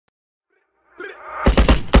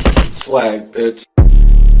Swag, bitch.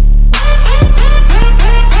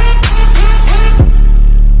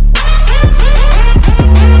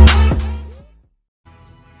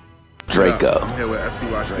 Draco. I'm here with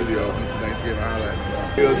FTY Studio. This is Thanksgiving highlight.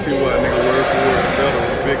 LTY, nigga, word for word. Better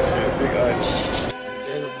was big shit, big ice.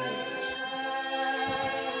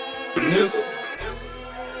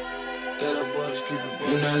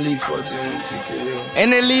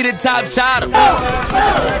 And they lead the top shot.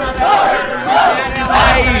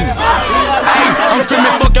 I'm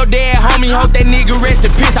screaming, fuck your dad, homie. Hope that nigga rest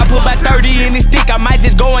in peace. I put about 30 in his stick. I might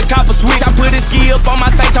just go and cop a switch. I put a ski up on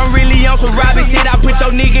my face. I'm really on some robbing shit. I put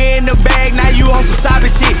your nigga in the bag. Now you on some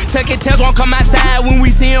sobbing shit. Tuck your tails won't come outside when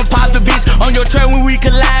we see him pop the bitch. On your train when we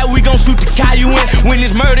collide, we gon' shoot the car you in. When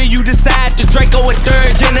it's murder, you decide to Draco a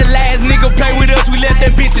third. And the last nigga play with us, we left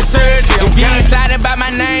that bitch in surgery. If you ain't sliding by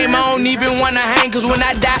my name, I don't even wanna hang. Cause when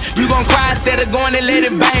I die, you gon' cry instead of going and let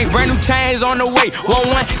it bang. Brand new chains on the way.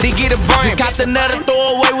 Want one, then get a burn. Just caught another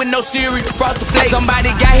throwaway with no series across the plate.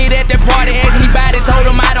 Somebody got hit at that party, asked me about it, told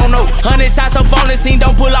him I don't know. 100 shots up on the scene,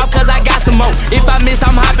 don't pull off cause I got some more. If I miss,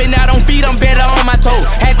 I'm hopping out on feet, I'm better on my toes.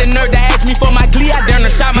 Had the nerve to ask me for my glee, I done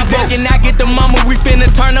to shot my boat. And I get the mama, we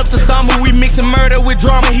finna turn up the summer. We mixing murder with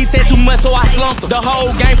drama, he said too much so I slumped him. The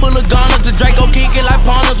whole gang full of gunners, the Draco kick it like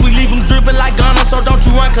pawners. We leave them dripping like gunners, so don't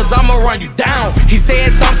you run cause I'ma run you down. He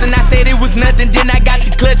said something, I said it was nothing. Then I got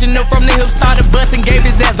the clutching up from the hip, started busting, gave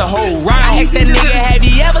his ass the whole round. I asked that nigga, have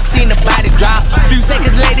you ever seen a body drop? Few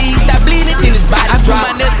seconds later, he stopped bleeding, then his body dropped. I threw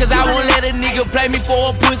my nuts cause I won't let a nigga play me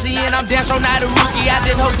for a pussy. And I'm damn sure not a rookie, I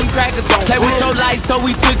just hope them crackers don't play with your life. So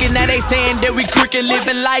we took it, now they saying that we crooked.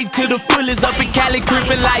 Living life to the fullest, up in Cali,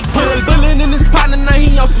 creeping like bullin' in his partner, now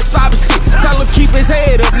he on some cyber shit. Tell him keep his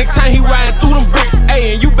head up, next time he riding through them bricks.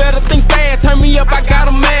 Ayy, and you better think fast, turn me up, I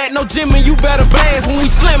got him mad. No Jimmy, you better blast when we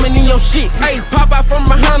slamming in your shit. Ayy, pop out from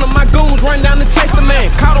behind him, my goons run down to chase the man.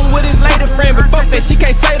 Caught him with his lady friend, but fuck that, she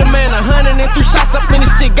can't say the man. 103 shots up in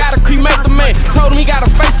this shit, gotta cremate the man. Told him he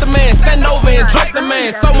gotta face the man, stand over and drop the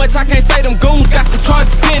man. So much I can't say them goons got some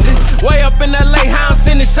charges pending. Way up in LA, how I'm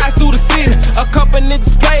sending shots through the city. A couple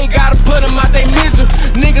niggas play, gotta put them out they misery.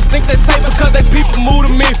 Niggas think they safe because they people move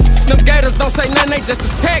to Memphis. Them gators don't say nothing, they just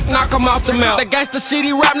attack, knock them off the mouth. That gangsta shit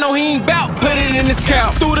he rap, no he ain't bout. Put it in his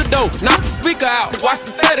cow, through the door, knock the speaker out. Watch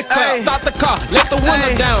the 30 clap, start the car, let the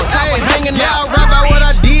window down. Chopper hanging out. I rap about what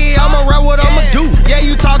I did, I'ma rap what I'ma do. Yeah,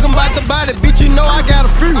 you talking about the body, bitch, you know I got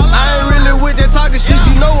a few. I ain't really with that talking shit,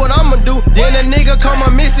 you know what I'ma do. Then a nigga come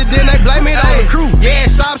and miss it, then they blame it on the crew. Yeah,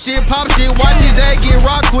 stop shit, pop shit, watch his ass get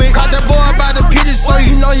rock quick. Caught that boy about the pitches, so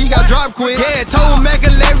you know he got drop quick. Yeah, told him make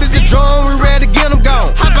a leverage the drum, we ready to get him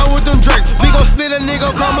gone. Hop out with them drinks, we gon' split a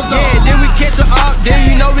nigga chromosome. Yeah, then we catch a op, then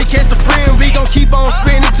you know we catch the friend. We gon' keep on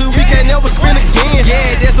spinning till we can't never spin again.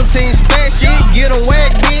 Yeah, that's some team spat shit, get him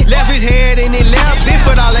whacked, bitch. Left his head in his left, bitch,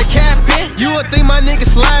 but all that capping. You would think my nigga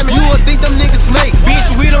slimy, you would think them niggas